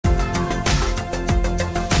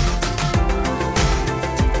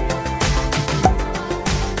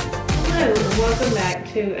welcome back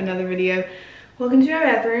to another video. Welcome to my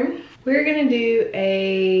bathroom. We're gonna do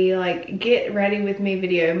a get ready with me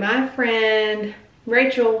video. My friend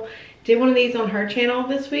Rachel did one of these on her channel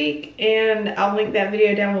this week, and I'll link that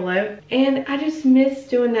video down below. And I just miss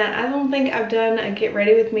doing that. I don't think I've done a get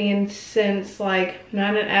ready with me since like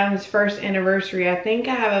Nine and Adam's first anniversary. I think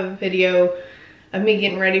I have a video of me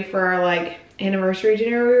getting ready for our anniversary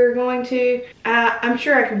dinner we were going to. I'm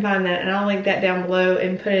sure I can find that, and I'll link that down below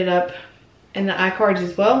and put it up in the iCards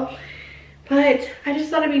as well. But I just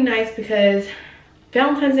thought it'd be nice because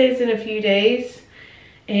Valentine's Day is in a few days,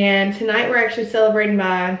 and tonight we're actually celebrating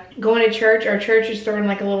by going to church. Our church is throwing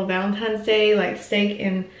like a little Valentine's Day steak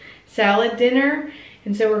and salad dinner,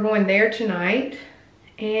 and so we're going there tonight.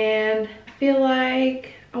 And I feel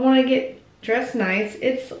like I want to get dressed nice.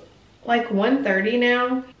 It's like 1:30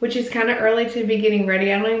 now, which is kind of early to be getting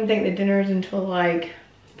ready. I don't even think the dinner is until like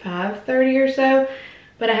 5:30 or so,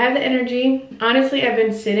 but I have the energy. Honestly, I've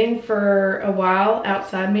been sitting for a while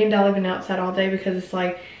outside. Me and Dolly have been outside all day because it's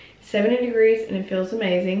like 70 degrees and it feels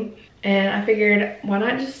amazing. And I figured, why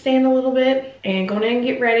not just stand a little bit and go in and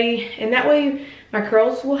get ready. And that way my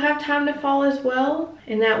curls will have time to fall as well.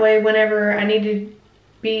 And that way whenever I need to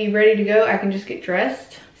be ready to go, I can just get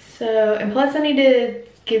dressed. So, and plus I need to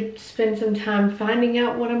spend some time finding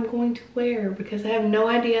out what I'm going to wear because I have no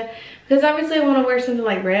idea. Because obviously I want to wear something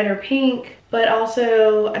like red or pink, but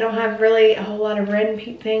also I don't have really a whole lot of red and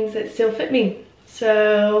pink things that still fit me.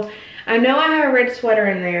 So I know I have a red sweater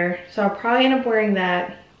in there, so I'll probably end up wearing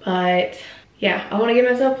that. But yeah, I want to give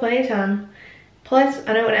myself plenty of time. Plus,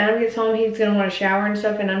 I know when Adam gets home, he's gonna want to shower and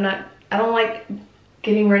stuff, and I don't like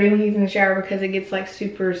getting ready when he's in the shower because it gets like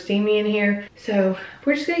super steamy in here. So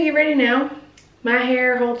we're just gonna get ready now. My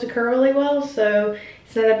hair holds a curl really well, so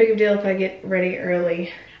it's not that big of a deal if I get ready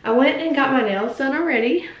early. I went and got my nails done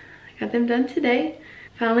already. I got them done today.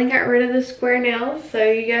 Finally got rid of the square nails, so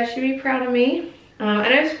you guys should be proud of me. I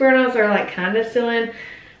know square nails are like kind of still in,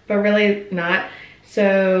 but really not.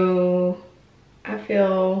 So I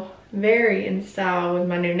feel very in style with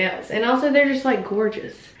my new nails. And also they're just like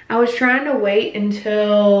gorgeous. I was trying to wait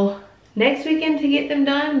until next weekend to get them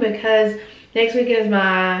done because next weekend is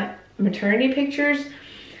my maternity pictures.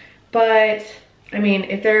 But I mean,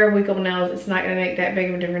 if they're a week old nails, it's not gonna make that big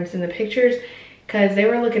of a difference in the pictures because they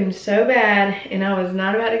were looking so bad, and I was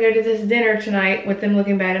not about to go to this dinner tonight with them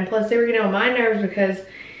looking bad. And plus they were getting on my nerves because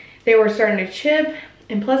they were starting to chip,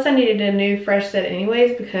 and plus I needed a new fresh set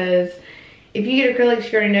anyways, because if you get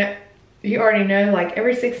acrylics, you already know like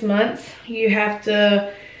every 6 months you have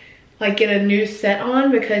to like get a new set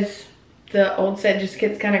on because the old set just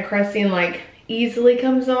gets kind of crusty and like easily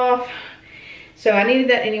comes off. So I needed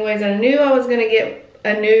that anyways. I knew I was gonna get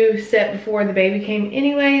a new set before the baby came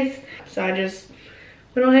anyways, so I just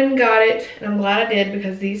went ahead and got it, and I'm glad I did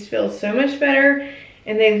because these feel so much better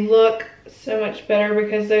and they look so much better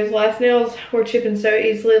because those last nails were chipping so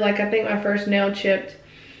easily. Like I think my first nail chipped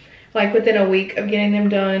like within a week of getting them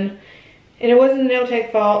done, and it wasn't the nail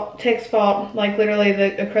tech's fault. Like literally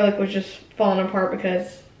the acrylic was just falling apart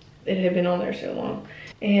because it had been on there so long.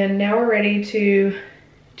 And now we're ready to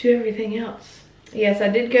do everything else. Yes, I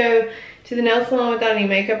did go to the nail salon without any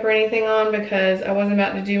makeup or anything on because I wasn't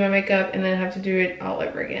about to do my makeup and then have to do it all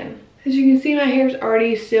over again. As you can see, my hair's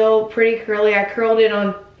already still pretty curly. I curled it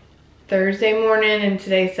on Thursday morning and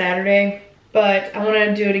today's Saturday, but I want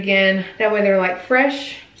to do it again. That way they're like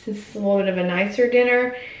fresh since it's a little bit of a nicer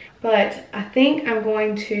dinner. But I think I'm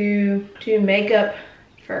going to do makeup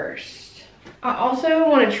first. I also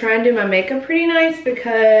want to try and do my makeup pretty nice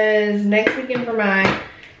because next weekend for my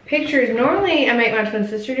pictures, normally I make my twin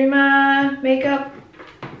sister do my makeup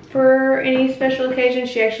for any special occasion.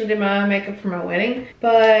 She actually did my makeup for my wedding,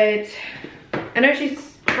 but I know she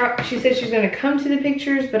said she's going to come to the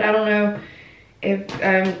pictures, but I don't know if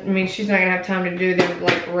I mean she's not gonna have time to do them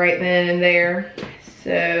like right then and there.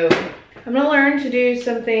 So I'm gonna learn to do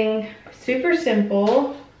something super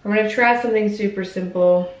simple. I'm gonna try something super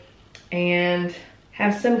simple and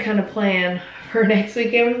have some kind of plan for next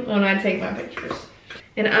weekend when I take my pictures.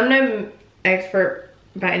 And I'm no expert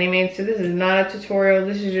by any means, so this is not a tutorial.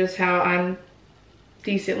 This is just how I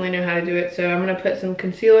decently know how to do it. So I'm gonna put some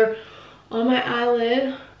concealer on my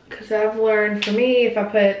eyelid because I've learned, for me, if I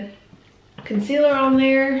put concealer on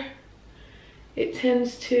there, it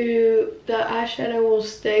tends to, the eyeshadow will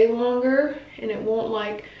stay longer and it won't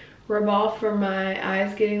like rub off from my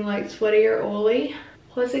eyes getting like sweaty or oily.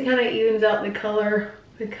 Plus it kind of evens out the color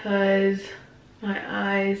because my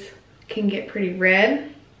eyes can get pretty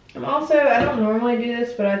red. I'm also, I don't normally do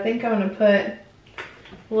this, but I think I'm gonna put a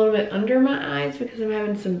little bit under my eyes because I'm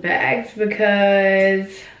having some bags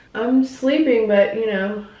because I'm sleeping, but you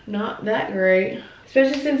know, not that great.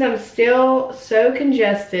 Especially since I'm still so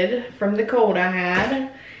congested from the cold I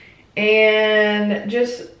had. And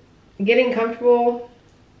just getting comfortable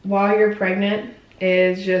while you're pregnant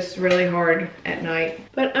is just really hard at night.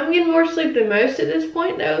 But I'm getting more sleep than most at this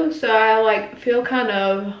point though, so I like feel kind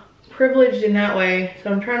of privileged in that way.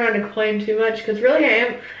 So I'm trying not to complain too much, because really I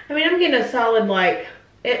am. I mean, I'm getting a solid like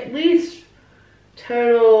at least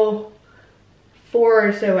total 4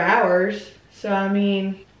 or so hours. So I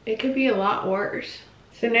mean, it could be a lot worse.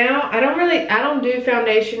 So now I don't do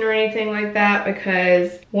foundation or anything like that,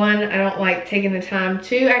 because one, I don't like taking the time.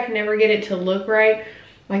 Two, I can never get it to look right.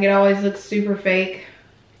 Like, it always looks super fake.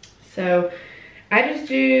 So I just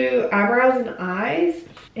do eyebrows and eyes.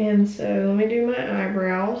 And so let me do my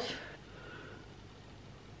eyebrows.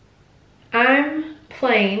 I'm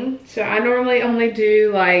plain, so I normally only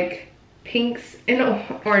do like pinks and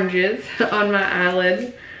oranges on my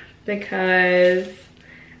eyelids, because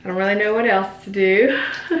I don't really know what else to do.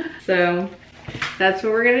 So that's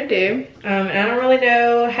what we're gonna do. And I don't really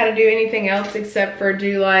know how to do anything else except for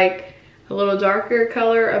do like a little darker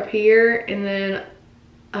color up here, and then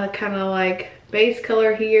a kind of like base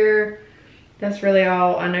color here. That's really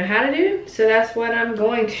all I know how to do. So that's what I'm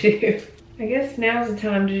going to do. I guess now's the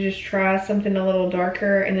time to just try something a little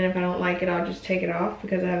darker, and then if I don't like it, I'll just take it off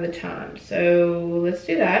because I have the time. So let's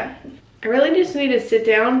do that. I really just need to sit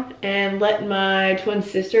down and let my twin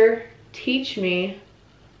sister teach me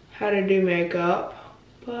how to do makeup,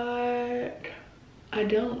 but I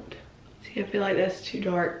don't. See, I feel like that's too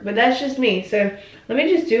dark, but that's just me. So let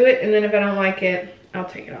me just do it, and then if I don't like it, I'll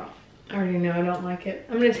take it off. I already know I don't like it.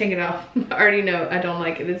 I'm gonna take it off. I already know I don't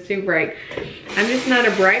like it. It's too bright. I'm just not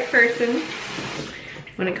a bright person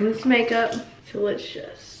when it comes to makeup. So let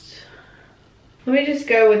me just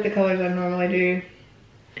go with the colors I normally do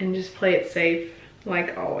and just play it safe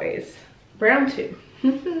like always. Brown 2.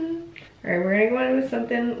 All right, we're gonna go in with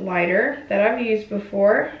something lighter that I've used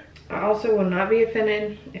before. I also will not be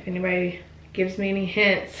offended if anybody gives me any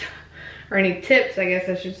hints or any tips, I guess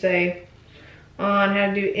I should say, on how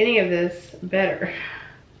to do any of this better.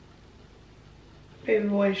 Baby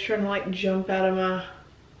boy's trying to like jump out of my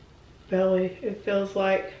belly, it feels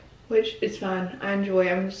like, which is fine. I enjoy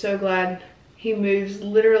it. I'm so glad he moves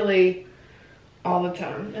literally all the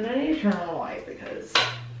time. And I need to turn on the light because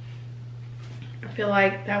I feel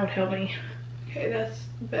like that would help me. Okay, that's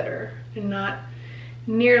better and not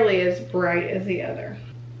nearly as bright as the other.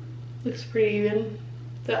 Looks pretty even.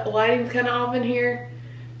 The lighting's kind of off in here,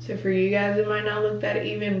 so for you guys it might not look that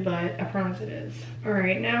even, but I promise it is. All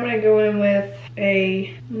right, now I'm gonna go in with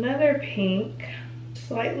another pink,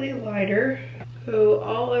 slightly lighter, go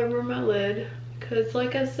all over my lid, because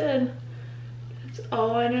like I said, that's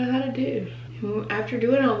all I know how to do. And after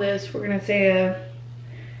doing all this, we're gonna say a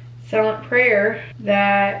silent prayer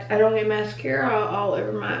that I don't get mascara all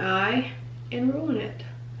over my eye and ruin it.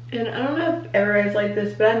 And I don't know if everybody's like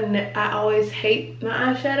this, but I always hate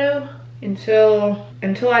my eyeshadow until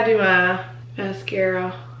I do my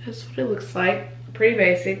mascara. That's what it looks like. Pretty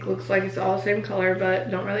basic. Looks like it's all the same color,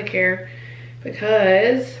 but don't really care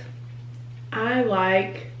because I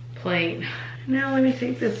like plain. Now let me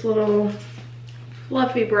take this little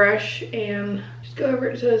fluffy brush and just go over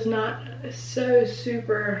it so it's not so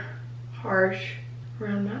super harsh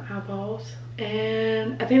around my eyeballs.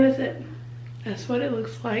 And I think that's it. That's what it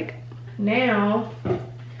looks like. Now,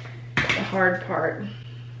 the hard part.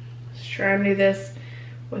 Let's try and do this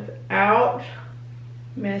without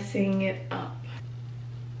messing it up.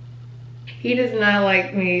 He does not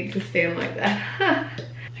like me to stand like that.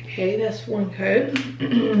 Okay, that's one coat.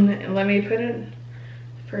 Let me put it,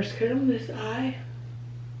 the first coat on this eye.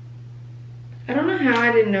 I don't know how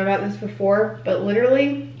I didn't know about this before, but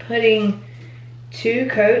literally putting 2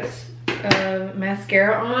 coats of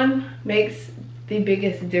mascara on makes the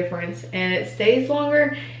biggest difference, and it stays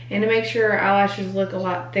longer and it makes your eyelashes look a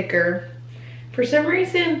lot thicker. For some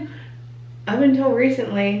reason, up until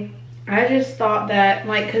recently, I just thought that,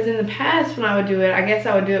 like, because in the past when I would do it, I guess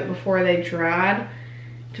I would do it before they dried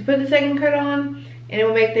to put the second coat on, and it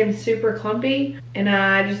would make them super clumpy, and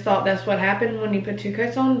I just thought that's what happened when you put 2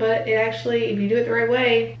 coats on, but it actually, if you do it the right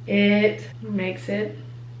way, it makes it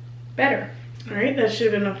better. All right, that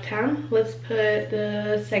should have been enough time. Let's put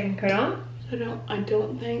the second coat on. So I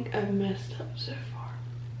don't think I've messed up so far.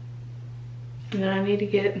 And then I need to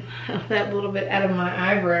get that little bit out of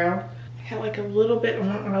my eyebrow. I got like a little bit on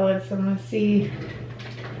my eyelid, so I'm gonna see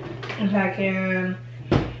if I can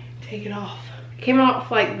take it off. It came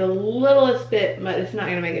off like the littlest bit, but it's not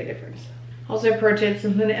gonna make a difference. Also, pro tip,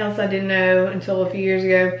 something else I didn't know until a few years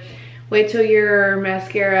ago. Wait till your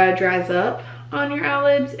mascara dries up on your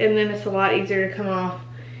eyelids, and then it's a lot easier to come off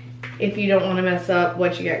if you don't want to mess up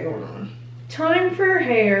what you got going on. Time for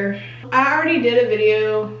hair. I already did a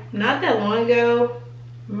video not that long ago,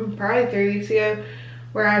 probably 3 weeks ago,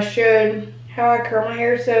 where I showed how I curl my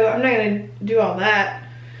hair, so I'm not going to do all that.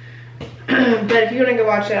 But if you want to go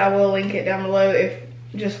watch it, I will link it down below if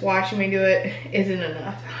just watching me do it isn't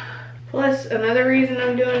enough. Plus, another reason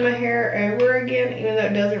I'm doing my hair over again, even though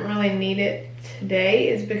it doesn't really need it today,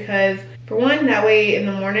 is because, for one, that way in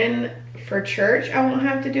the morning for church I won't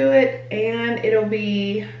have to do it, and it'll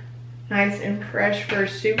be nice and fresh for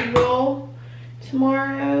Super Bowl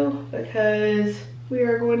tomorrow, because we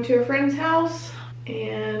are going to a friend's house,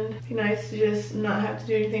 and it'd be nice to just not have to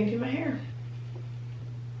do anything to my hair.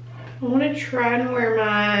 I want to try and wear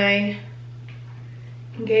my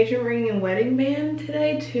engagement ring and wedding band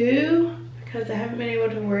today too, because I haven't been able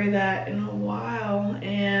to wear that in a while,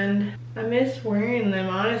 and I miss wearing them,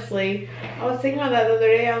 honestly. I was thinking about that the other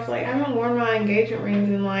day. I was like, I haven't worn my engagement rings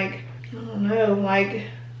in like, I don't know, like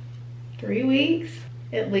 3 weeks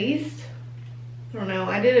at least. I don't know.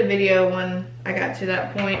 I did a video when I got to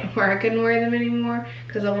that point where I couldn't wear them anymore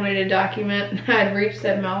because I wanted to document I had reached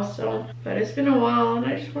that milestone. But it's been a while and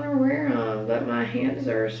I just want to wear them, but my hands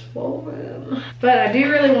are swollen. But I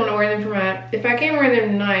do really want to wear them for my, if I can't wear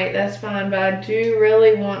them tonight, that's fine, but I do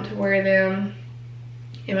really want to wear them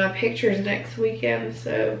in my pictures next weekend,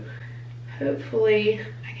 so hopefully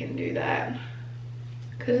I can do that.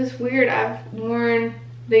 Because it's weird, I've worn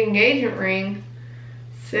the engagement ring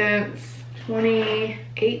since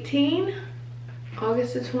 2018,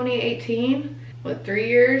 August of 2018, what, 3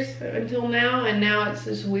 years until now, and now it's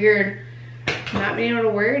just weird not being able to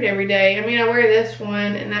wear it every day. I mean, I wear this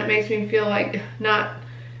one and that makes me feel like not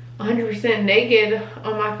 100% naked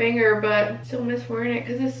on my finger, but I still miss wearing it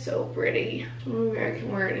because it's so pretty. Maybe I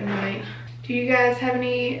can wear it tonight. Do you guys have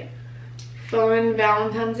any fun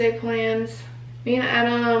Valentine's Day plans? Me and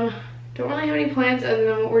Adam don't really have any plans other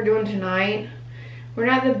than what we're doing tonight. We're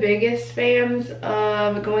not the biggest fans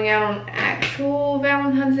of going out on actual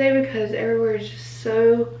Valentine's Day because everywhere is just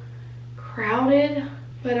so crowded.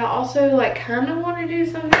 But I also like kind of want to do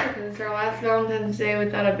something because it's our last Valentine's Day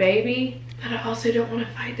without a baby. But I also don't want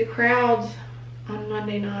to fight the crowds on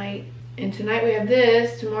Monday night. And tonight we have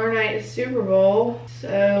this, tomorrow night is Super Bowl.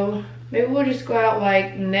 So maybe we'll just go out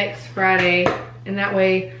like next Friday, and that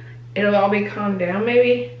way it'll all be calmed down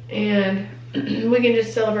maybe. And we can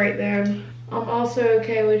just celebrate them. I'm also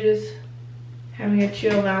okay with just having a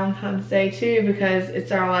chill Valentine's Day too, because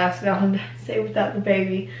it's our last Valentine's Day without the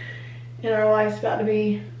baby. And our life's about to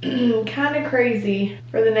be kind of crazy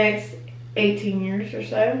for the next 18 years or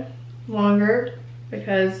so. Longer,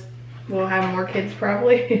 because we'll have more kids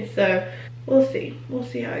probably. So we'll see. We'll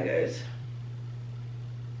see how it goes.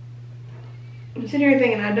 I'm sitting here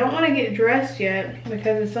thinking I don't want to get dressed yet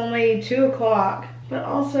because it's only 2 o'clock. But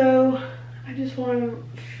also, I just want to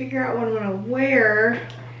figure out what I'm going to wear.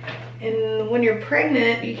 And when you're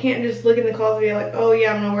pregnant, you can't just look in the closet and be like, oh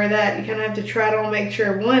yeah, I'm going to wear that. You kind of have to try it on, make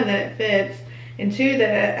sure, one, that it fits, and two, that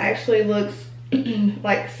it actually looks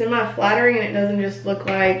like semi-flattering and it doesn't just look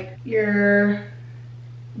like you're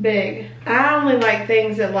big. I only like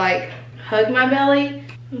things that like hug my belly.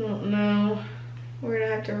 I don't know. We're going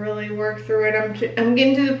to have to really work through it. I'm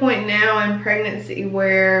getting to the point now in pregnancy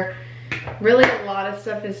where really a lot of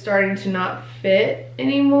stuff is starting to not fit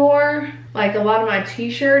anymore. Like a lot of my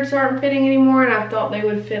t-shirts aren't fitting anymore, and I thought they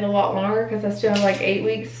would fit a lot longer because I still have like 8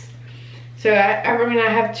 weeks. So I mean I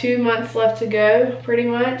have 2 months left to go pretty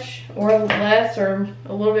much, or less, or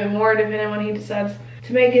a little bit more depending on when he decides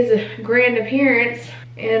to make his grand appearance.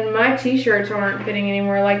 And my t-shirts aren't fitting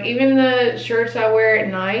anymore. Like even the shirts I wear at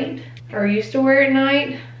night, or used to wear at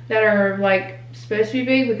night, that are like supposed to be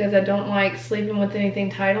big because I don't like sleeping with anything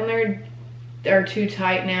tight on there, they're too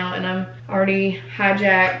tight now, and I'm already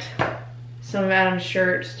hijacked some of Adam's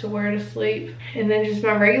shirts to wear to sleep. And then just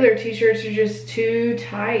my regular t-shirts are just too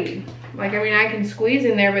tight. Like, I mean, I can squeeze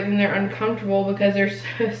in there, but then they're uncomfortable because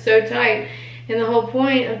they're so tight. And the whole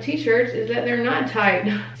point of t-shirts is that they're not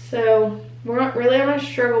tight. So we're not really on a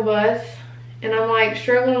struggle bus. And I'm like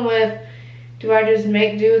struggling with, do I just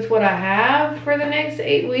make do with what I have for the next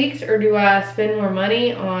 8 weeks? Or do I spend more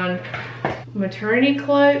money on maternity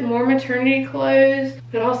clothes, more maternity clothes?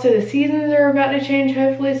 But also the seasons are about to change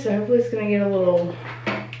hopefully. So hopefully it's gonna get a little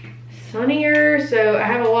sunnier. So I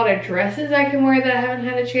have a lot of dresses I can wear that I haven't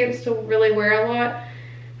had a chance to really wear a lot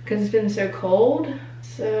because it's been so cold.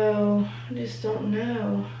 So I just don't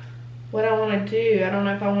know what I want to do. I don't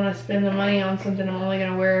know if I want to spend the money on something I'm only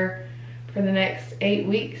going to wear for the next 8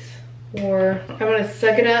 weeks, or if I'm going to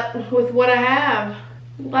suck it up with what I have.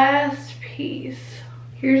 Last piece.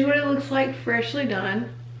 Here's what it looks like freshly done.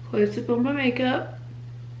 Close up on my makeup.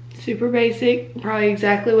 Super basic, probably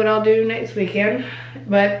exactly what I'll do next weekend,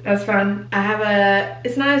 but that's fine. I have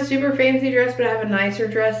it's not a super fancy dress, but I have a nicer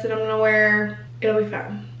dress that I'm gonna wear. It'll be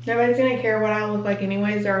fine. Nobody's gonna care what I look like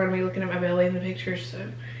anyways. They're gonna be looking at my belly in the pictures, so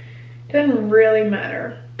it doesn't really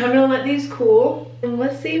matter. I'm gonna let these cool, and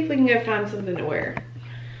let's see if we can go find something to wear,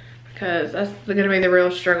 because that's gonna be the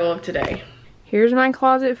real struggle of today. Here's my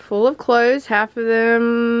closet full of clothes. Half of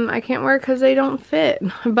them I can't wear because they don't fit,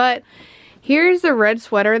 but here's the red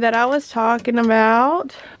sweater that I was talking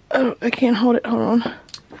about. Oh, I can't hold it, hold on.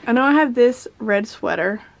 I know I have this red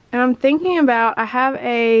sweater, and I'm thinking about, I have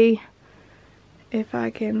if I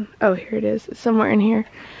can, oh, here it is, it's somewhere in here.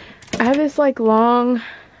 I have this like long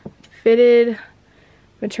fitted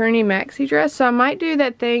maternity maxi dress, so I might do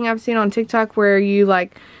that thing I've seen on TikTok where you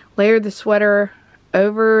like layer the sweater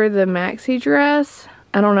over the maxi dress.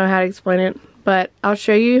 I don't know how to explain it, but I'll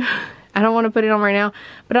show you. I don't want to put it on right now,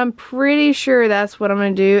 but I'm pretty sure that's what I'm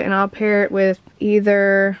going to do, and I'll pair it with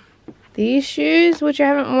either these shoes, which I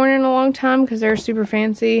haven't worn in a long time because they're super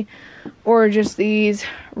fancy, or just these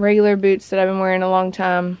regular boots that I've been wearing a long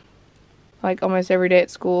time, like almost every day at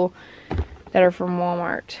school, that are from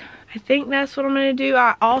Walmart. I think that's what I'm going to do.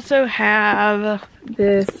 I also have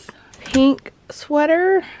this pink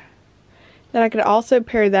sweater that I could also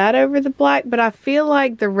pair that over the black, but I feel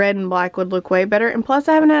like the red and black would look way better. And plus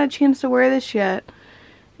I haven't had a chance to wear this yet,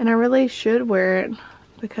 and I really should wear it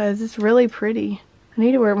because it's really pretty. I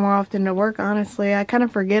need to wear it more often to work, honestly. I kind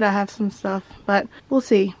of forget I have some stuff, but we'll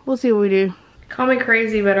see. We'll see what we do. Call me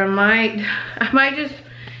crazy, but I might just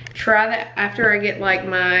try that after I get like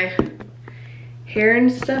my hair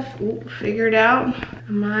and stuff figured out.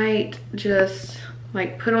 I might just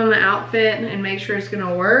like put on the outfit and make sure it's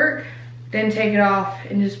gonna work, then take it off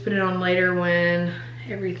and just put it on later when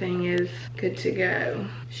everything is good to go.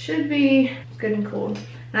 Should be good and cool.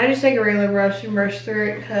 And I just take a regular brush and brush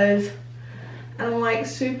through it because I don't like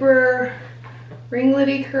super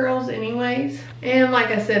ringlety curls anyways. And like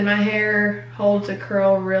I said, my hair holds a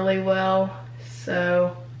curl really well,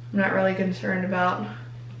 so I'm not really concerned about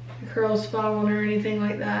the curls falling or anything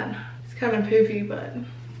like that. It's kind of poofy, but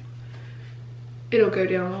it'll go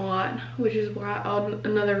down a lot, which is why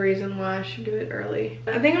another reason why I should do it early.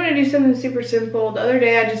 I think I'm gonna do something super simple. The other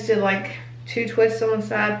day I just did like 2 twists on the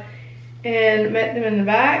side and met them in the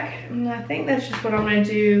back, and I think that's just what I'm gonna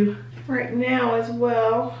do right now as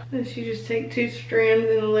well. Is you just take 2 strands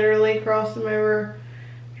and literally cross them over,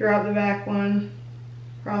 drop the back one,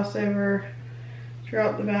 cross over,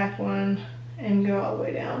 drop the back one, and go all the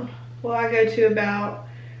way down. Well, I go to about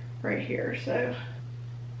right here, so.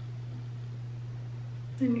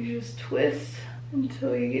 And you just twist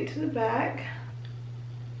until you get to the back.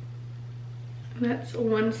 And that's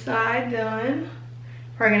one side done.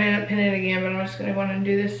 Probably gonna end up pinning it again, but I'm just gonna want to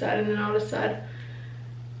do this side and then I'll decide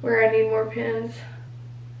where I need more pins.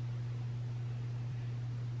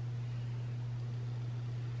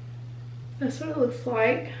 That's what it looks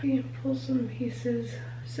like. You can pull some pieces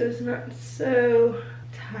so it's not so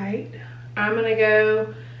tight. I'm gonna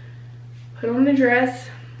go put on the dress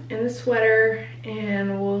and the sweater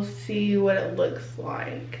and we'll see what it looks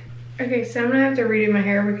like. Okay, so I'm gonna have to redo my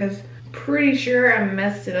hair because I'm pretty sure I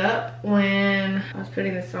messed it up when I was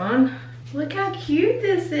putting this on. Look how cute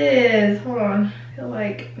this is. Hold on, I feel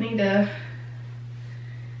like I need to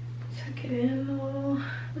tuck it in a little.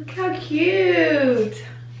 Look how cute.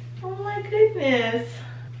 Oh my goodness.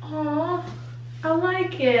 Aw, I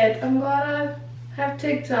like it. I'm glad I have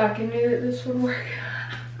TikTok and knew that this would work.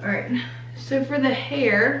 All right, so for the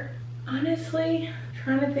hair, honestly, I'm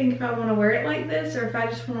trying to think if I want to wear it like this or if I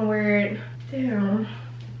just want to wear it down.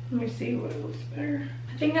 Let me see what looks better.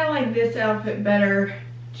 I think I like this outfit better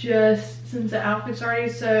just since the outfit's already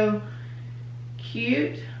so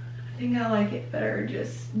cute. I think I like it better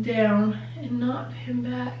just down and not pinned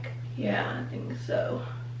back. Yeah, I think so.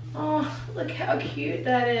 Oh, look how cute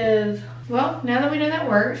that is. Well, now that we know that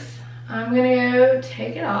works, I'm gonna go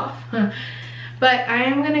take it off. But I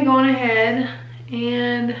am gonna go on ahead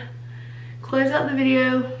and close out the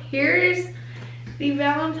video. Here's the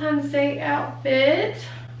Valentine's Day outfit.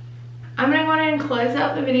 I'm gonna go ahead and close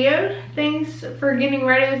out the video. Thanks for getting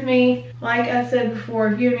ready with me. Like I said before,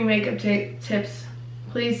 if you have any makeup tips,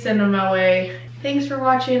 please send them my way. Thanks for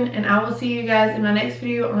watching, and I will see you guys in my next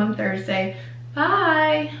video on Thursday.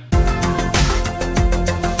 Bye.